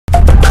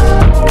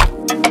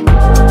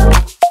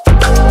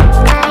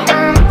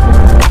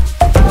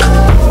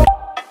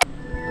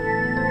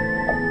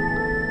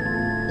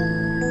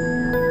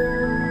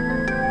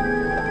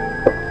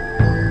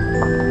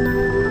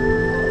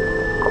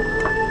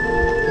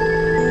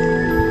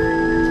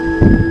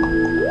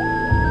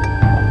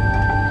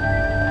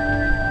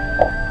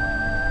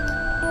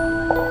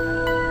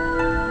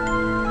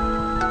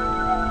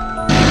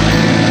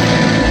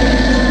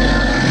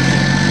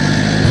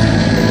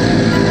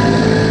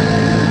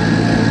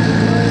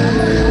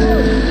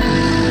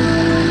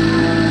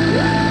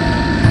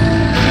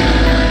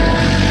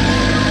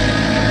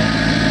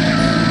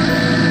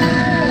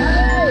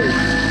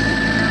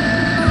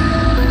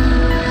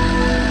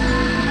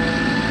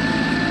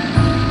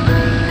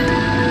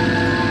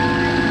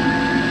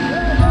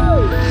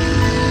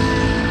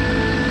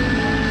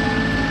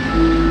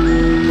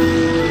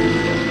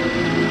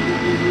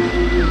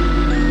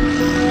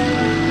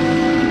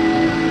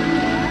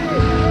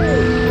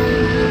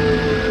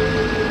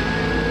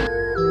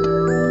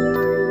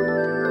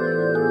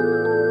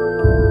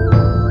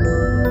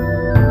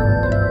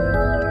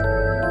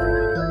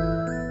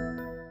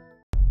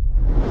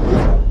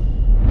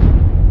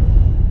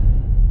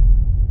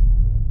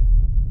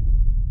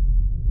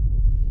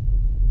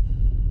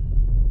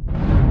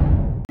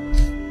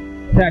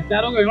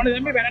අච්චාරෝග වෙනවනේ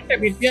දැන් මේ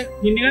බැනට්ට පිටිය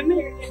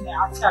ගින්නගන්නේ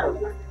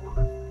අච්චාරෝග.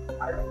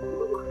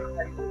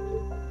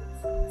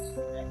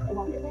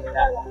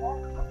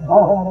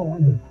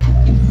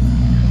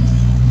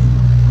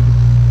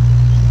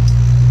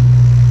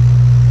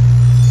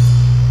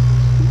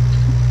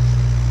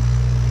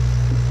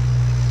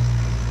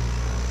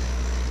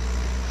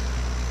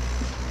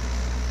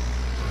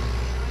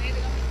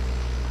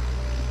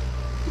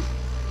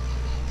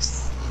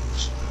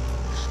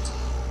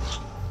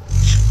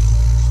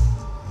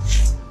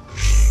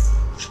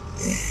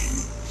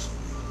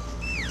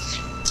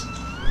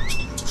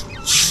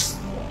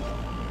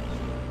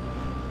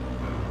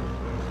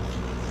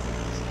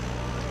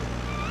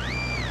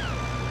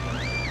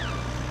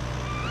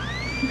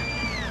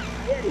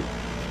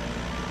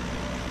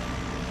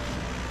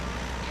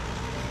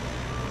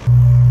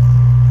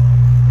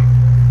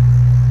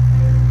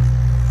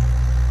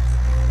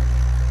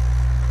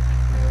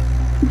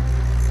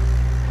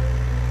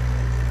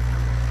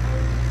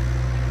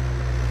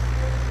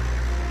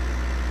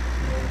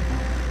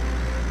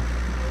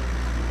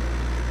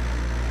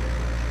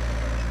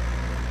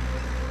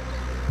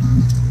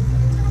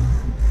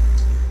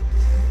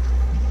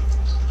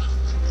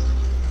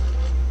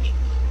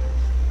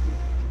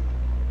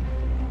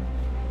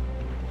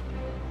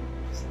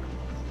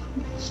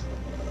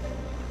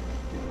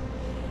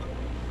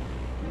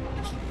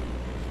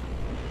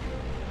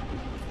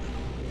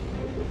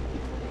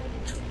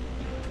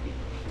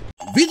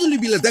 විදුලි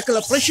බිල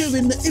දැකලා ප්‍රශය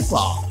වෙන්න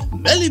එපා.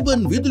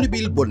 මෙලිබන් විදුලි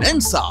බිල්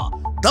බොනැන්සා.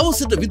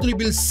 දවසට විදුලි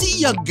බිල්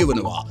 100ක්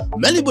ගෙවනවා.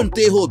 මෙලිබන්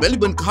තේ හෝ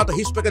මෙලිබන් කහට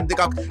හිස් පැකට්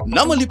දෙකක්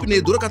 9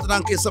 ලිපිනේ දුරකථන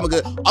අංකය සමග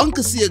අංක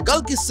 100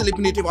 ගල්කිස්ස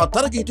ලිපිනයට ඒවා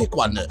තරගයට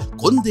එක්වන්න.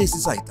 කොන්දේසි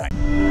සහිතයි.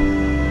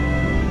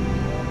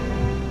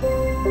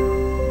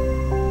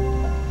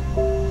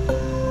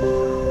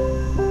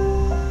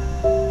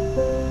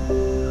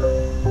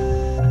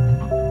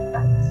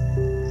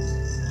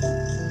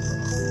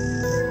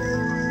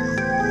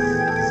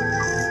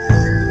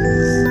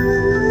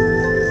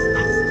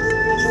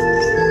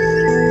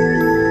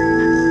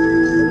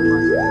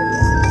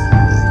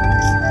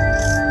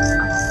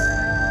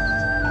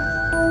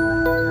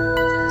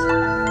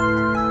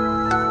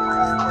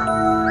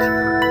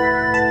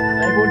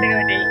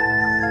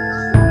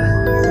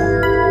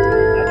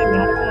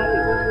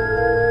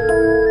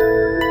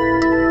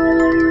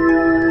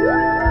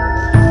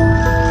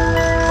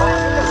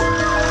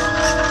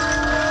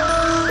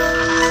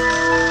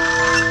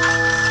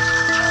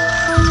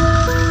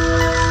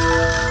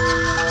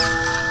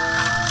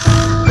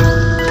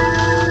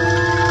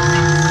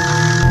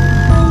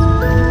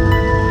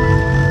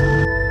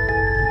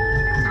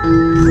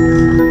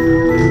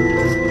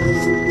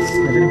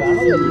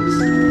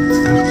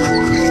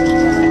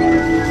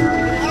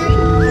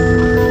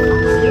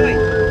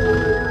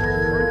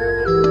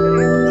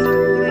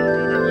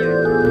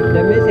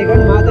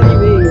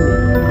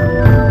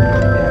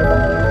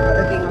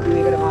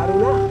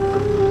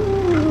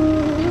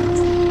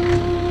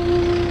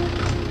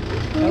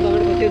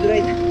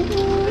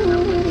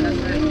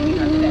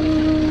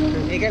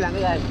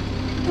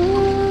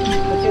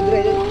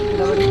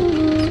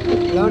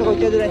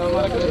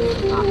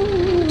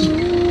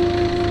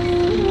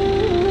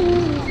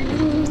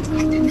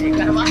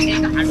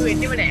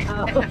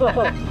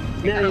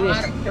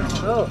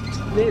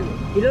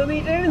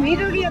 किलोमीटर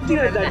मीटर की अपनी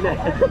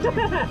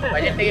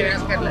बजट के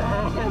वेस्ट कर ले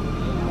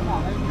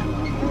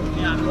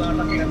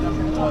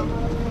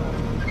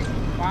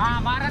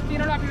हमारा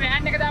तीनों अभी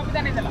वैन එක දාපු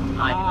දැන් ඉතලා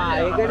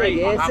ඒකනේ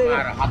ගේස්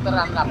එක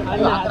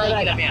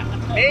හතරයි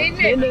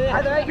ඉන්නේ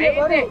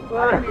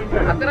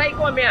හතරයි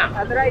කො මෙයා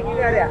හතරයි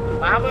කිව්වා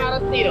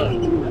මහාභාරත්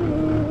තියෙනවා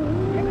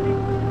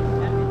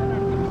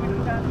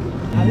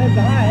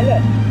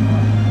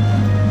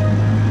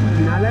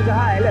නල ගහ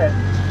එල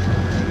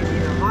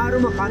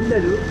අමාරුම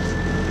කන්දලු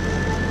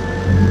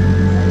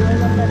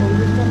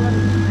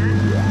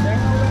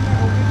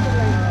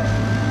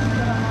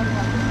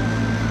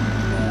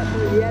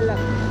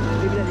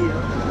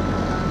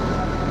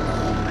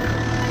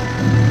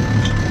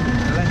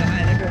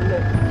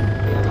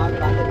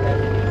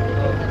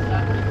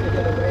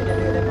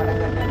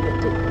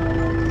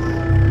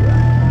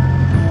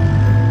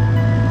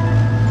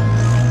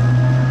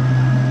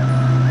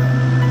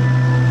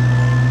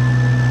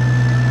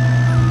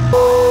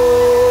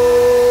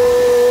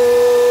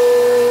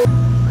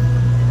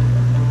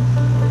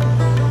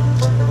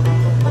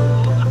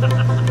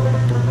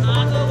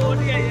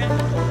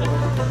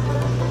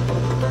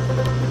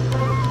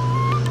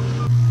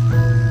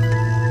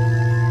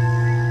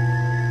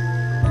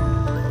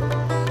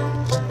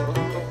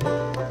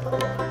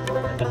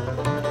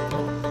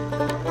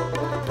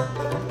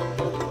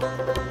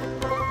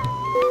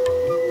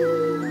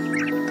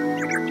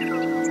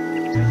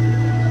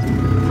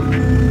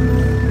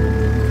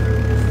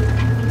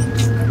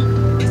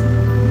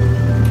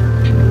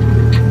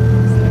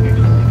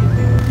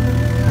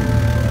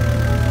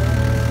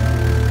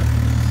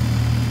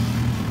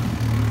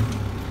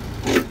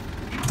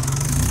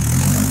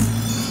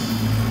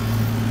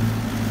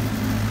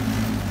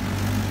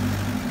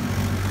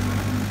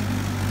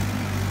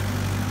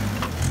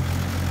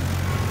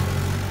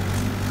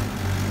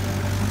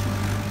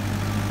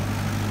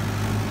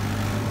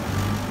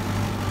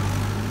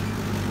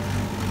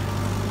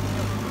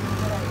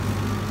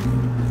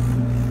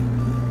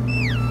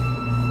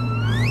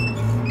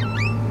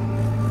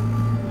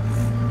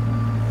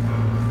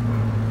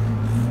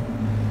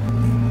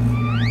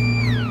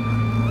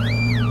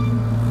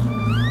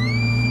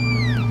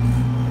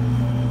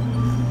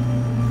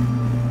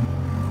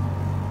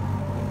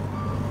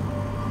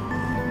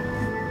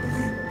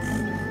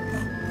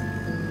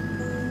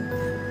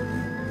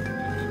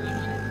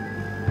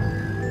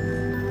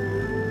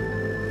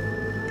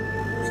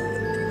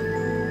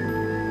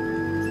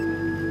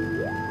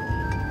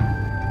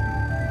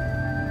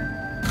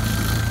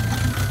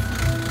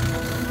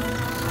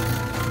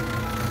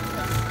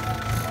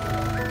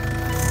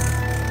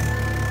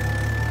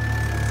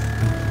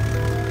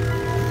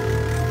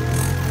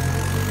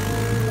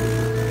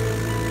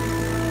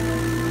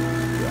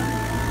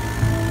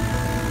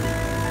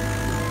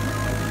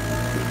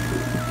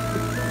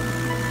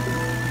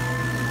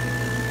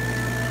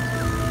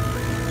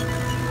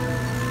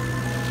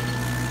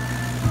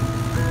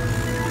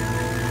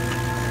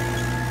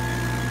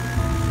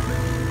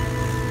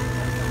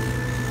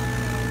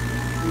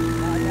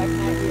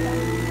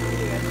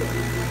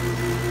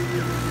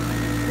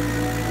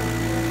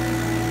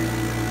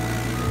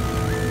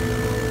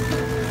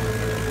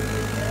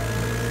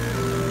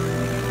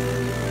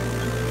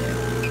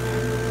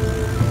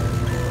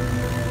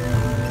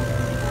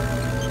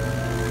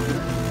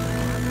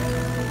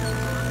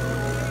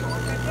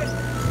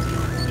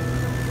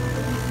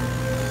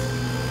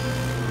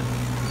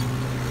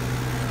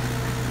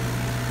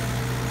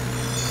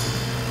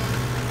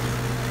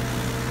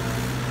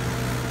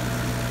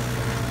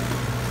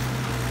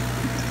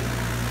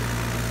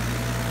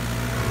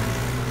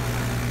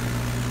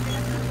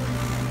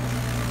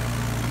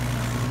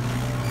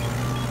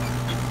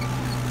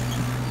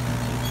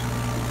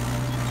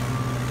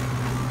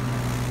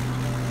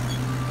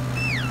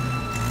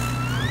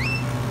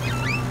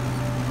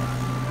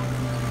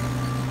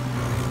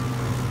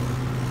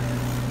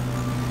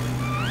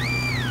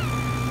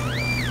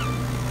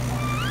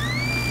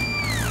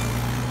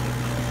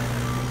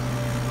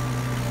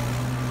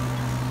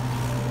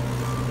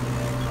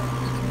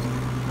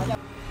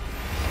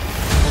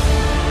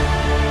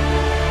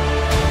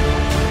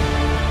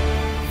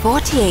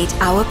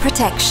 48-hour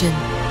protection.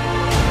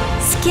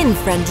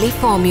 Skin-friendly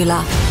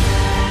formula.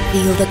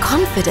 Feel the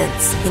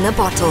confidence in a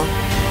bottle.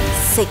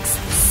 6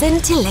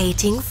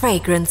 scintillating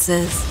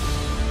fragrances.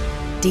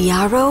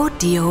 Diaro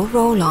Dio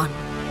Roll-On.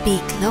 Be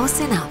close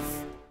enough.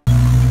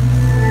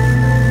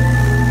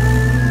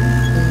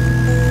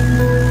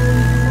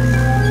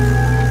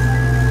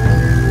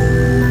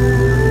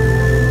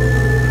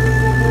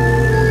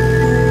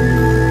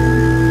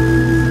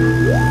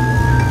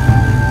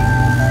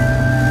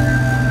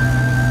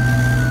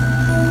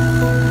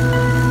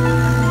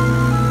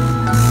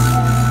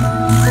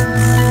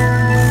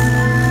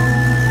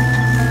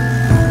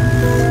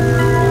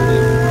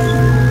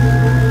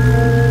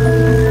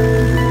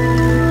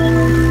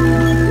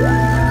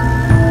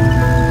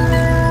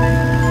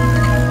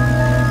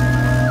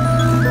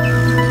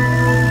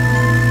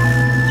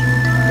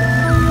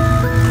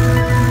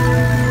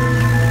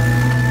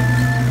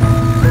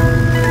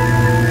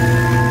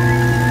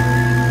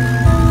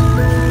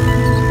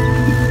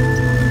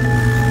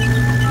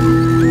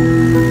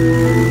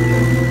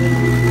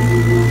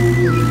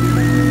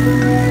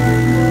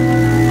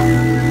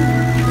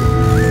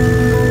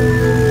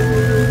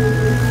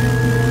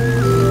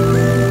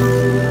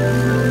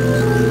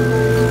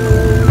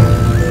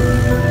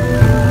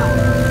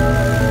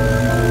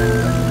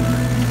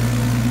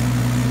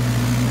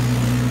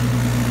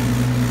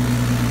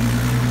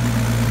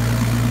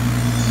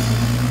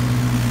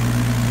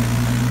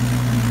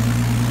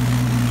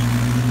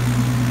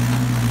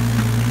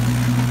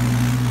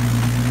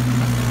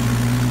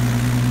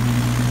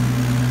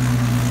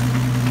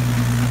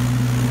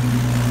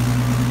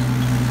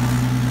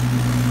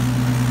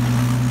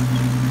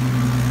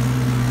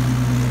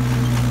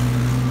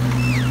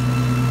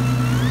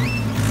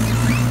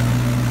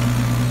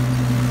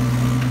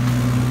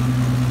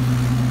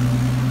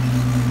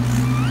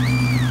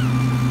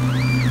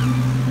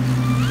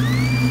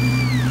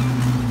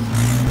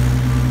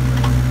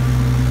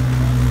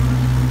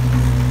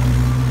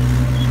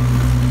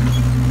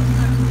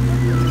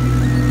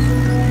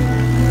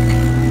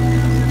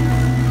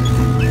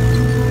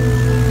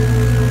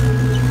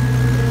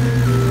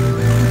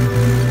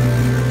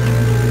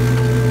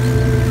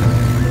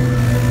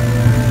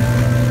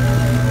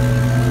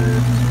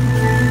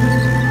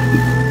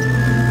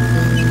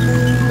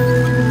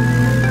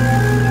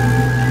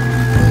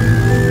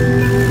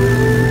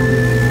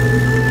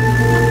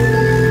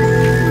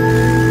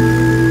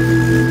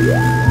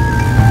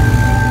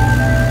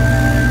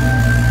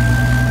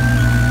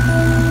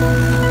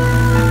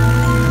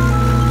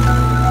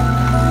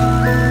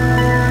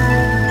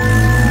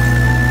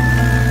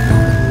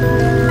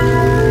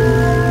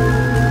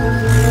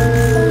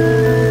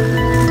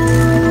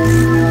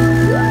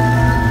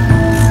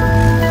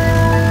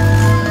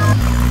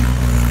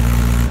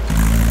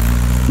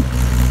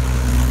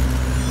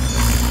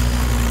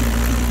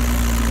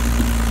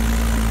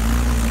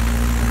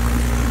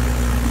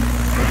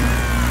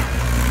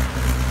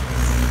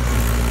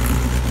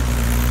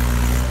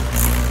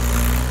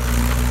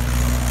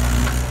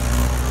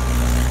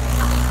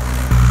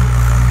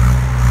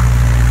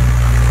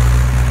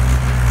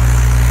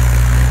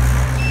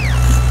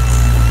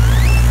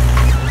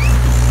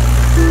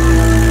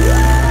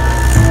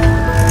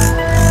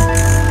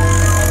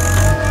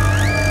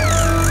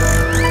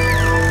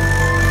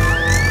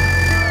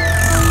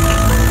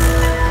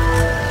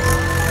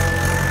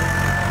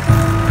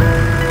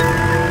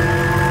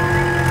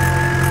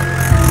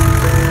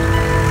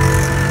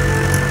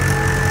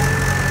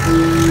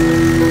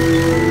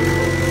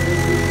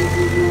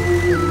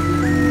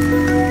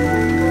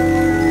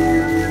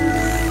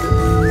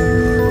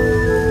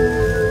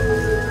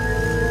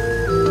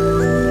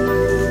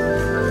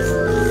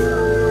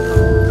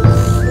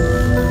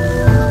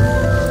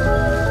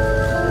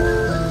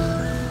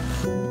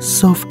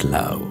 Soft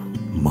love,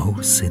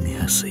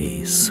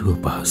 මෞසෙනහසේ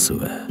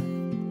සුවපහසුව.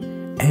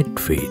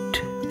 ඇඩ්ෆිට්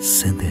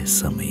සැඳ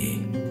සමයේ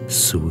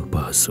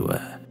සුවපහසුව.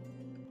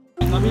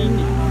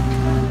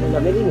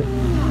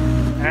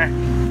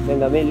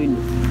 ගමේ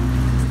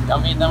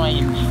තමයි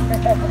ඉන්නේ.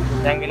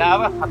 දැන්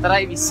වෙලාව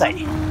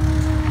 4:20යි.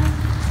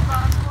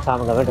 තාම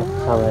ගමට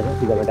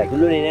පිටකට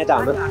ඇතුළුනේ නෑ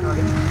තාම.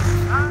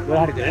 ඔය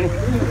හරියට නේ.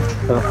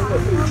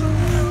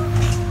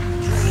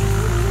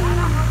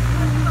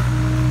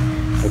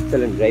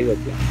 Excellent driver.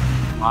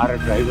 මාර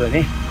ඩ්‍රයිවර්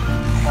නේ.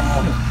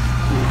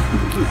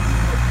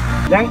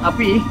 දැන්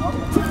අපි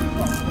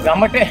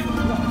ගමට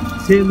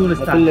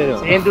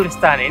සේන්දුර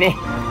ස්ථානේ නේ.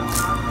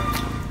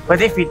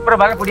 පොඩි ෆිට ප්‍ර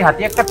බල පොඩි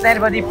හතියක්වත්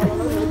නැහැ පොඩි.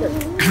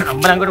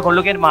 අම්බලංගොඩ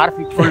කොල්ලෝ කියන්නේ මාර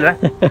ෆිට කොල්ල.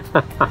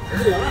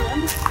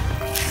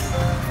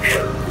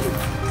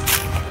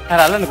 අර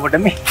අල්ලන්න කොට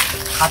මේ.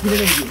 හති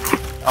දෙන්නේ කිව්වා.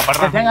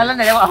 අපරට දැන්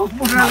අල්ලන්නේ නෑ අවුත්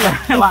මුරනල්ල.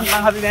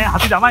 වන්නම් හති නෑ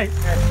හති තමයි.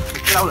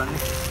 ඉතලා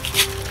උලන්නේ.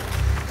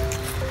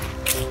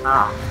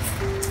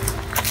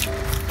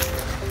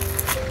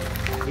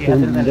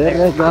 සුන්දර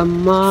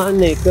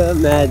ගම්මානක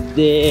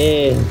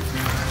මැද්දේ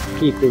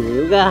කිතුල්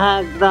ගහක්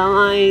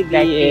තමයි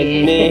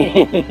තියෙන්නේ.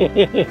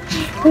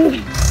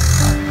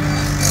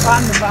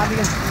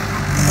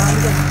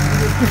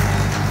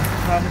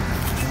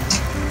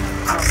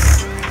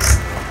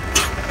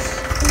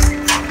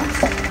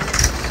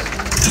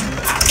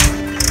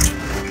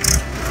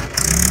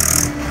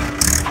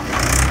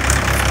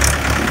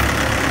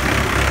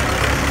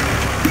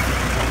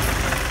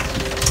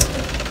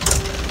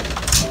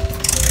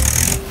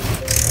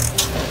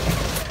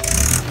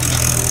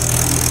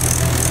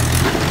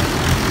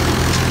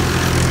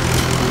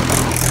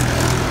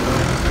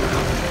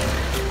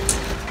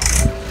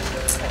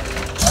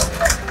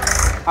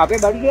 අපේ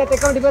බඩු ටිකත්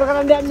එක්කම ඩිපර්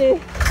කරන්න යන්නේ.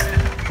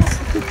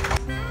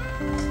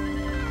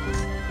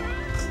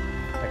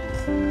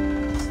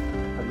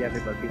 අපි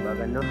අපේ බඩු බා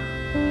ගන්නවා.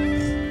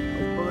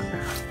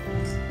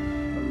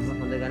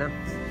 හොඳ ගණන්.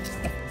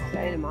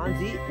 දැන්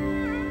මාන්සි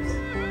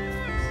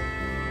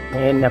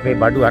එන්න අපේ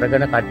බඩු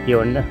අරගෙන කට්ටිය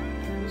ඔන්න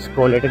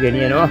ස්කෝලේට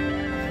ගෙනියනවා.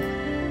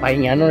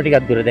 පයින් යනවා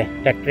ටිකක් දුර දැන්.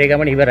 ට්‍රැක්ටරේ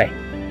ගමන ඉවරයි.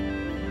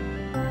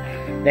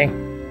 දැන්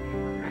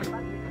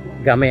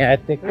ගමේ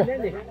අයත් එක්ක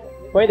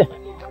කොයිද?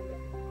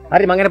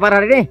 හරි මං යන පාර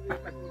හරිනේ.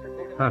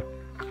 හා.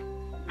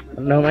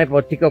 ඔන්නමයි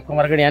පොත් ටික ඔක්කොම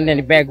අරගෙන යන්නේ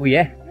අනිත් බෑගුයි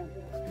ඈ.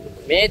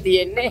 මේ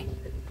තියෙන්නේ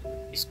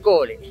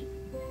ඉස්කෝලේ.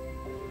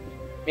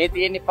 මේ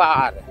තියෙන්නේ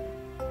පාර.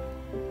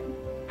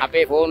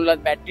 අපේ ෆෝන්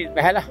වල බැටරි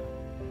බහැලා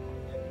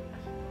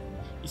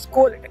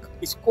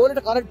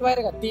ඉස්කෝලේට කරන්ට් වයර්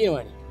එකක්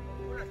තියෙනවනේ.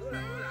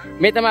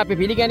 මේ තමයි අපි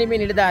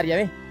පිළිගැනීමේ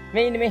නිලධාරියා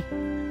මේ ඉන්නේ මේ.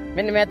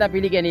 මෙන්න මේ තමයි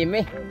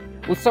පිළිගැනීමේ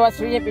උත්සව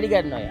ශ්‍රීය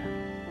පිළිගන්නවා යා.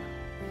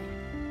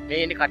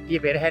 මේ ඉන්නේ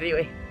කට්ටිය පෙරහැරි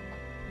ඔය.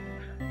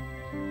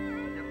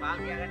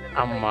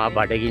 අම්මා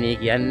බඩගිනි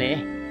කියන්නේ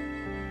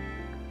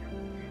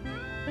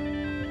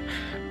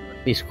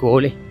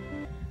ඉස්කෝලේ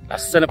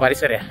ලස්සන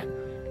පරිසරයක්.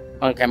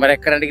 මම කැමරා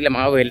එක කරන්න ගිහලා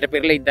මාව වෙල්ට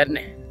පෙරලා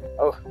ඉද්දන්නේ.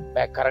 ඔව්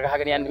බෑග්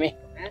කරගහගෙන යන්නේ මේ.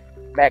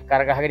 බෑග්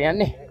කරගහගෙන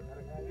යන්නේ.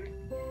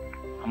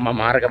 අම්මා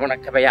මාර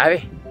ගමනක් හැබැයි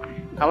ආවේ.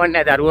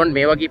 කවන්නේ දරුවන්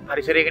මේ වගේ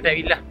පරිසරයකට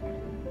ඇවිල්ලා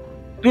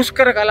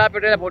දුෂ්කර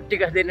කලාපයට පොත්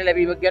ටික දෙන්න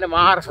ලැබීම කියන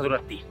මාර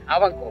සතුටක් තියෙනවා.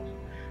 අවංකව.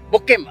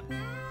 බොක්කෙම්ම.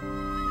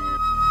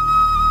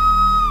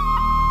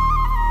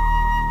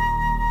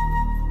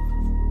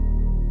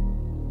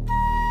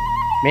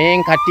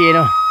 මේන් කට්ටිය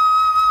එනවා.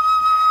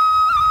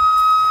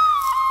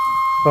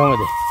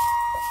 කොහොමද?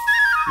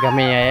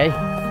 ගමේ අයයි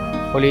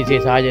පොලිසිය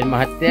සාජන්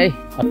මහත්තයයි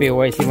අපේ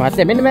OIC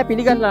මහත්තයා මෙන්න මම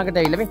පිළිගන්න ළඟට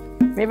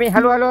ඇවිල්ලා මේ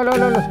හලෝ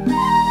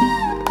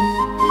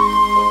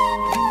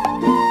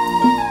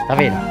තව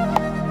එනවා.